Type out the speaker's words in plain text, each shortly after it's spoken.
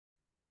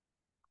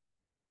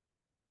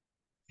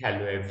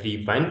Hello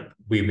everyone.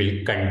 We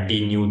will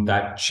continue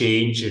the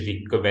change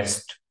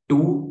request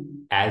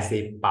 2 as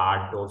a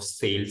part of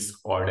sales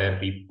order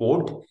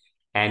report,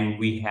 and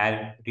we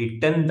have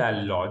written the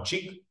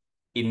logic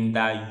in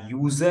the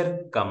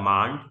user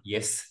command,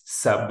 yes,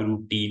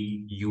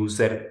 subroutine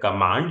user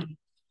command,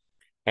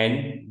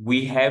 and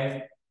we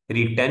have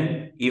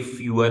written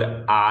if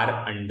your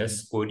r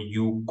underscore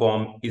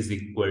ucom is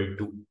equal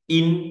to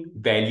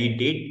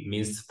invalidate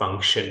means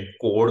function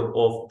code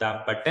of the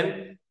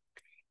button,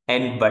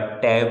 and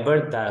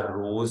whatever the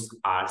rows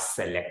are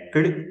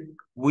selected,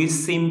 we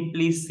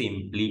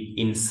simply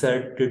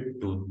insert it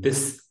to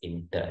this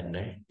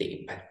internal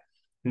table.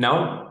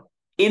 Now,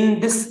 in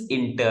this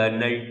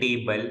internal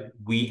table,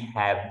 we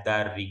have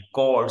the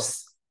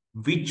records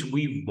which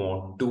we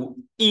want to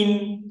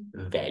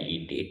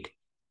invalidate.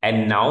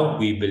 And now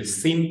we will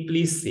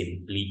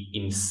simply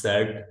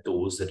insert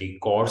those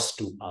records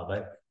to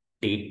our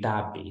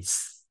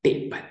database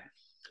table.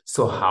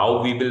 So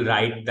how we will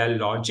write the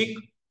logic?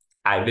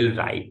 I will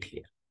write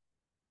here.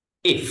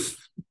 If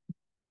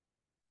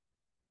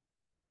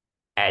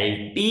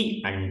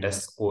LT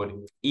underscore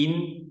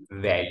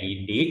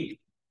invalidate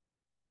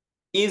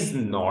is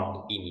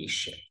not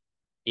initial.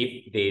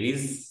 If there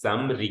is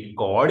some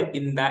record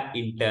in the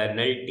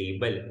internal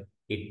table,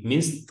 it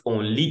means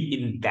only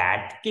in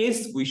that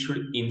case we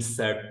should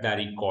insert the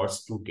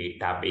records to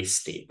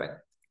database table.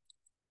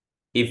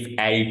 If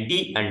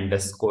LT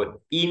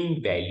underscore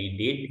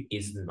invalidate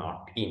is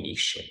not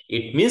initial,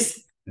 it means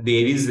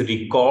there is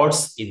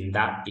records in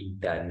the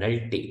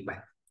internal table.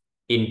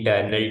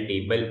 Internal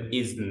table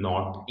is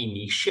not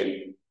initial,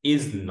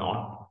 is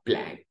not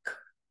blank.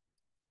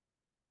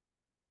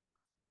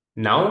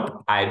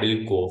 Now I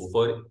will go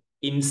for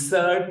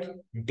insert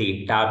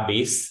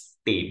database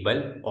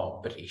table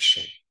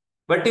operation.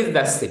 What is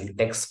the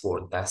syntax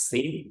for the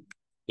same?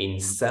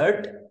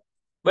 Insert.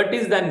 What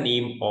is the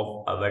name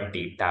of our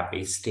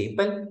database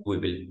table? We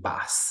will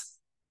pass.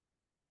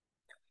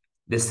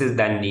 This is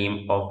the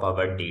name of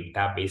our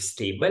database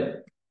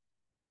table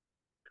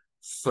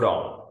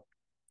from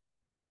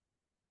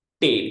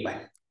table.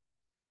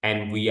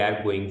 And we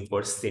are going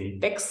for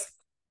syntax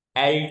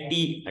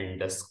LT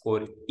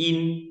underscore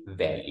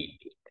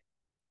invalidate.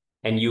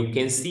 And you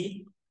can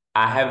see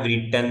I have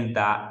written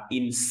the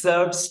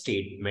insert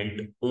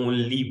statement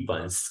only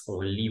once.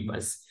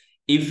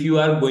 If you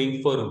are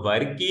going for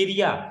work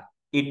area,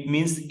 it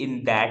means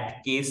in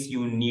that case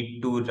you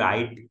need to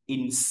write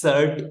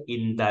insert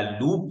in the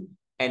loop,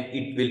 and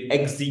it will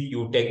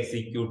execute,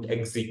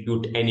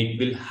 and it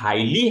will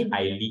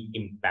highly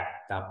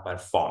impact the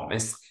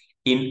performance.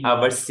 In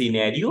our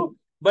scenario,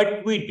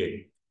 what we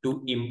did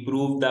to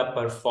improve the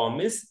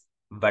performance,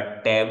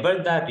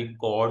 whatever the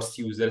records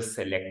user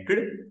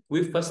selected,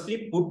 we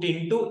firstly put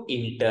into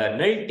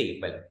internal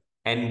table,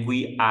 and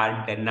we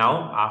are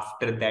now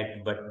after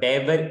that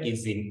whatever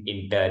is in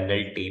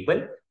internal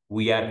table,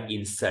 we are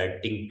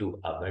inserting to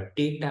our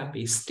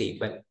database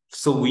table.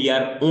 So we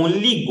are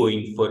only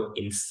going for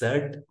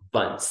insert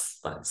once.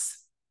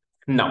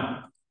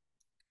 Now,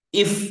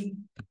 if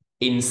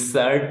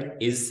insert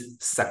is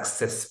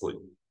successful,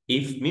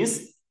 if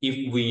means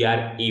if we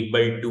are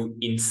able to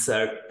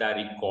insert the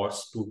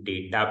records to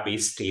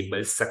database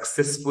table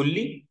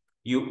successfully,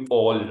 you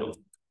all know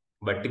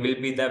what will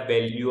be the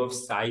value of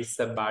size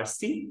sub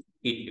RC?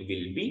 It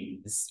will be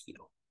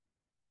 0.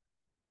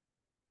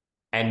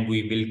 And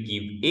we will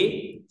give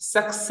a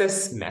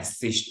success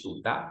message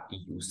to the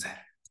user.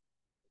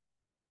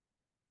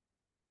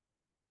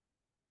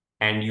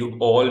 And you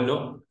all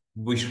know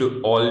we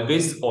should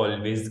always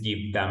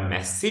give the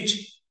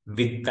message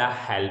with the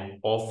help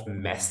of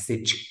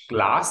message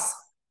class.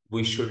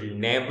 We should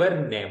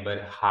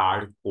never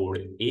hard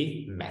code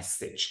a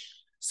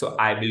message. So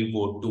I will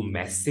go to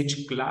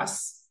message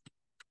class.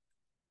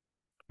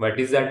 What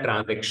is the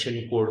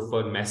transaction code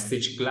for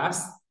message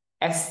class?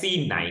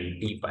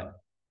 SC91.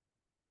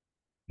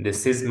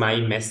 This is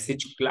my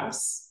message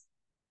class,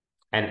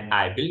 and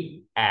I will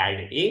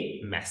add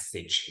a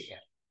message here.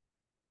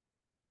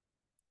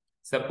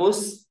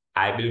 Suppose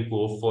I will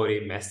go for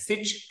a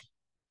message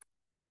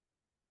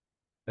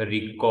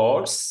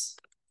records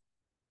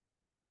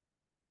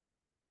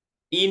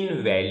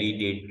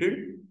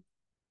invalidated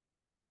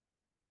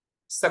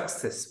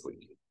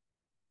successfully.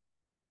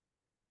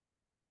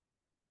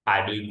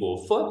 I will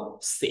go for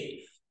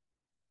save.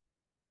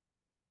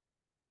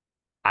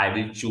 I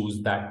will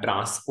choose the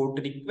transport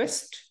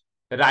request.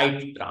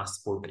 Right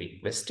transport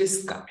request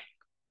is coming.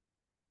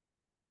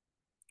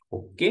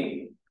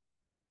 Okay.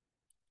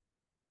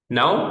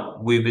 Now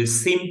we will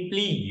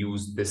simply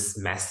use this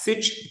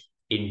message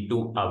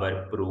into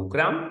our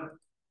program.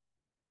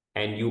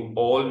 And you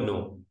all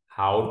know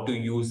how to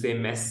use a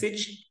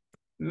message.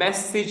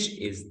 Message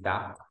is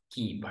the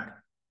keyword.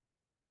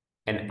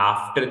 And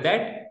after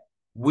that,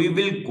 we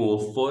will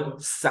go for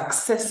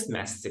success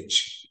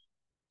message.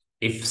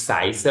 If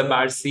size of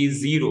RC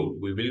is 0,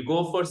 we will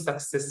go for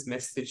success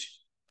message.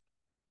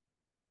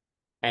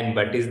 And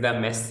what is the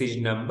message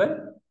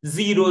number?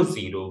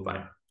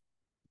 001.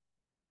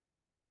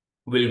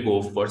 We'll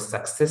go for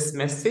success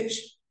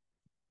message.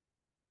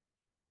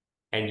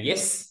 And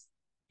yes,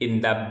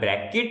 in the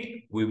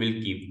bracket, we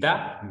will give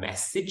the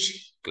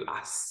message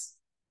class.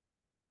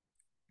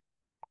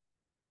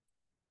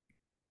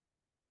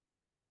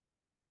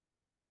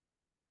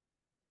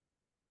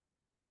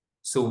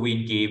 So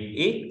we gave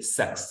a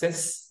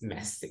success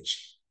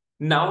message.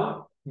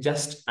 Now,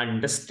 just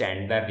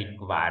understand the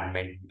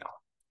requirement now.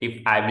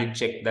 If I will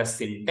check the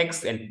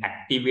syntax and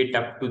activate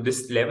up to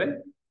this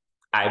level,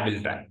 I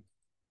will run.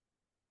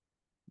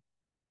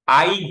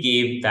 I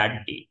gave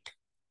that date.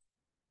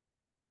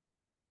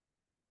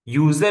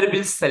 User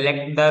will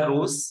select the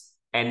rows,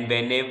 and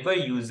whenever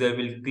user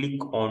will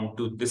click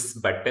onto this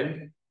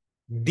button,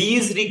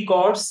 these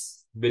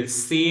records will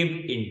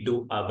save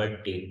into our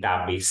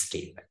database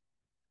table.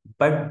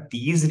 But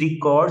these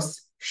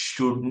records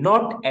should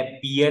not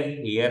appear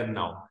here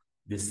now.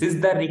 This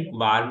is the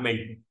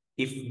requirement.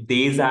 If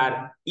these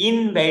are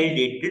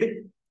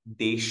invalidated,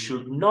 they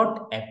should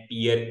not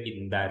appear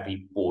in the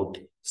report.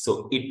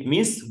 So it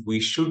means we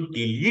should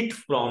delete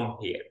from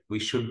here. We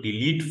should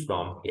delete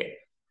from here.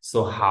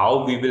 So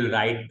how we will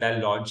write the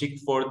logic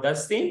for the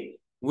same?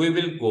 We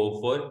will go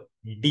for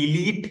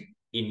delete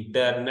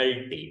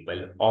internal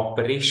table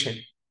operation.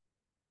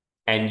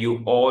 And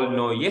you all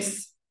know,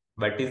 yes,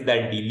 what is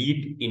the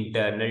delete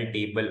internal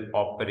table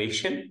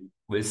operation?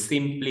 We'll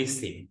simply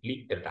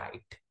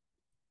write.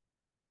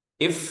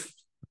 If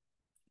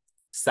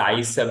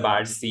size sub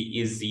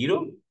RC is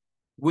 0,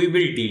 we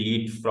will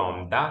delete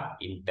from the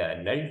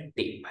internal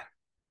table.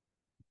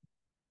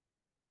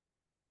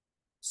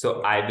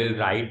 So I will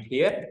write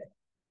here,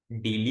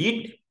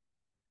 delete.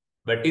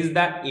 What is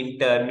the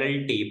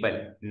internal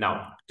table?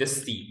 Now,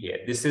 just see here.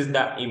 This is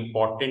the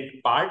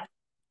important part.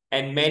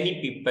 And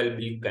many people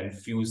will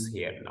confuse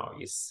here now.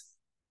 Yes,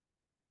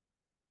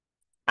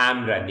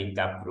 I'm running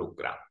the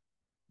program.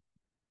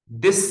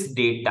 This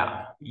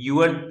data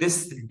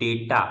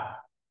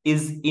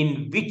is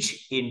in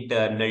which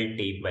internal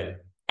table?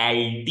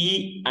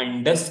 LT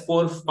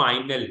underscore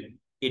final.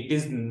 It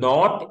is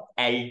not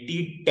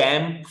LT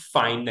temp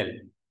final.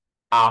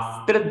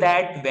 After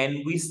that,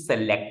 when we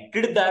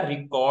selected the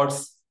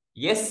records,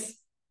 yes,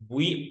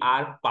 we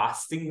are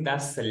passing the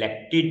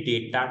selected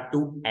data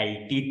to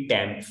LT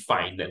temp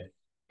final.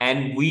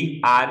 And we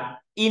are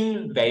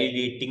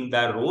invalidating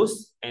the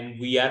rows and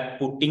we are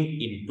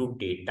putting into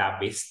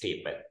database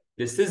table.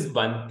 This is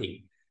one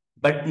thing.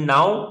 But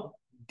now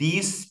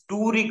these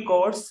two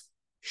records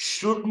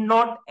should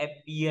not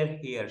appear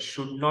here,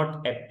 should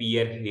not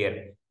appear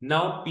here.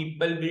 Now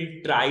people will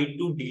try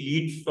to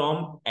delete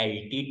from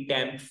LT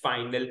temp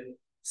final.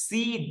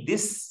 See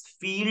this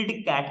field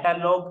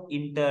catalog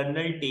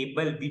internal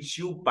table which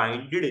you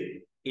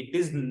binded. It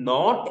is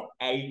not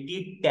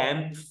LT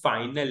temp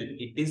final.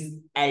 It is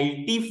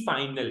LT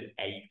final.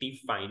 LT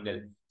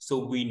final.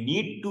 So we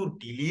need to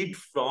delete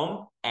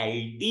from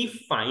LT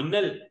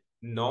final,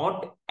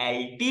 not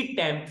LT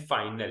temp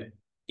final.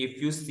 If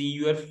you see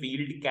your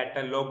field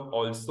catalog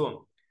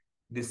also,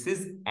 this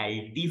is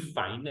LT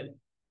final.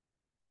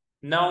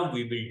 Now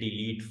we will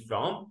delete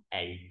from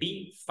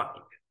LT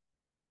final.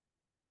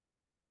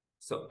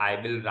 So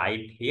I will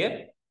write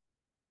here,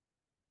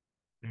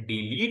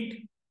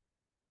 delete.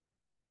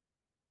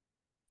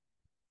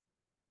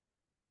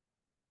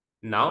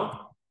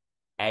 Now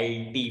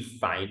LT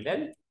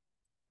final,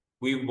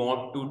 we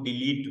want to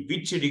delete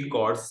which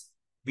records,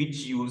 which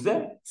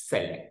user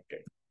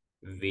selected,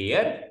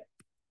 where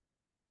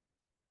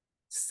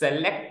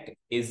select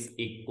is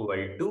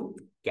equal to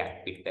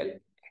capital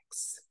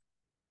X.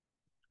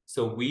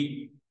 So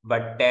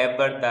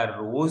whatever the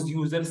rows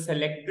user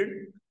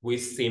selected, we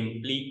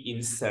simply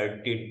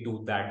insert it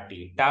to the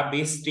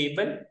database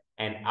table.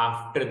 And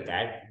after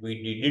that,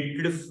 we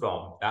deleted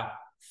from the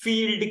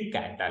field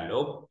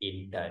catalog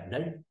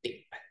internal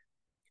table.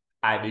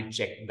 I will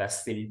check the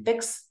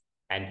syntax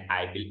and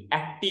I will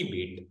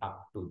activate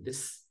up to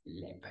this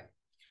level.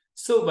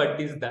 So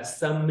what is the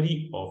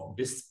summary of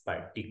this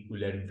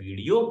particular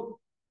video?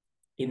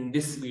 In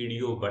this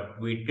video,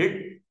 what we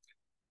did,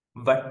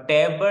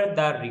 whatever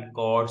the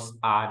records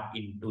are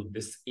into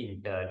this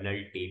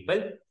internal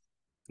table,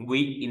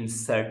 we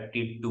insert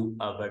it to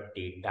our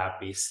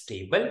database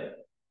table.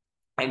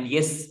 And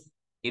yes,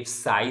 if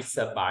size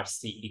sub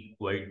RC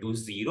equal to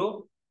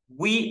 0,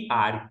 we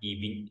are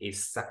giving a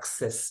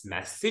success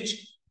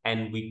message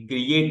and we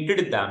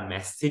created the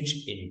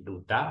message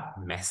into the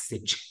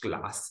message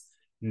class.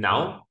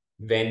 Now,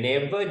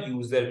 whenever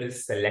user will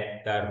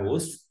select the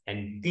rows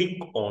and click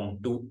on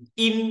to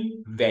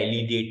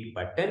invalidate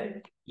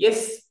button,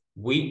 yes,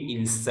 we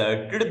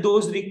inserted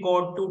those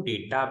records to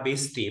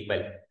database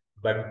table,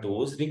 but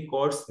those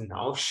records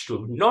now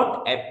should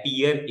not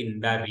appear in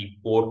the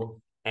report.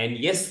 And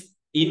yes,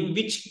 in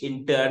which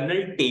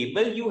internal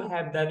table you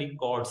have the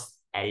records?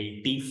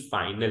 LT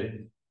final.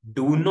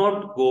 Do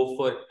not go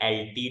for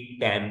LT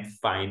temp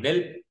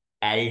final.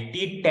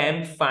 LT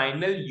temp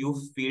final you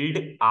filled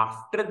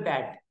after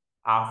that.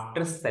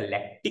 After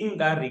selecting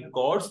the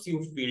records,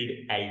 you filled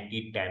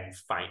LT temp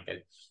final.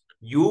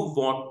 You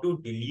want to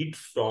delete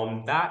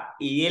from the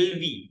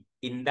ALV.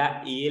 In the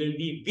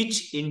ALV,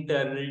 which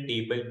internal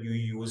table you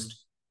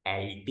used?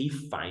 LT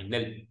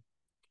final.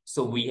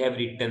 So we have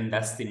written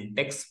the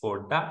syntax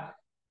for the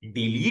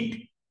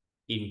delete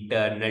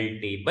internal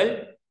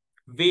table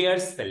where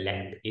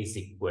select is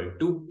equal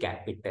to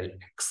capital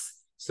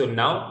X. So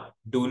now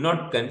do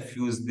not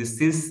confuse.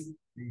 This is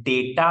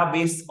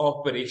database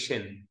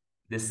operation.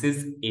 This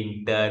is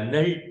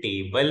internal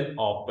table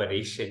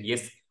operation.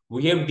 Yes,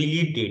 we have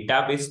delete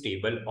database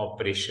table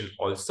operation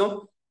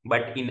also,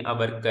 but in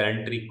our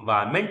current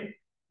requirement,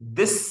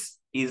 this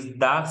is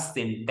the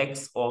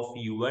syntax of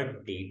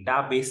your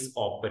database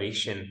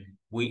operation.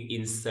 We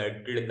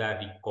inserted the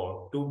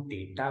record to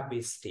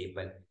database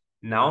table.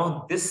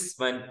 Now this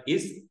one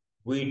is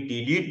we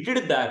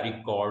deleted the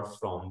record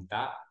from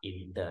the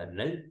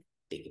internal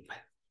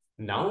table.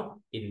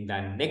 Now in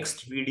the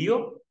next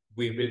video,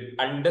 we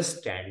will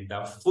understand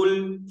the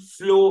full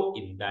flow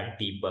in the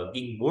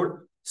debugging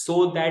mode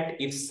so that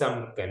if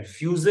some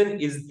confusion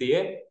is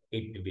there,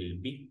 it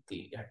will be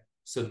clear.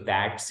 So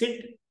that's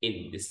it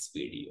in this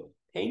video.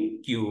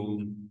 Thank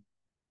you.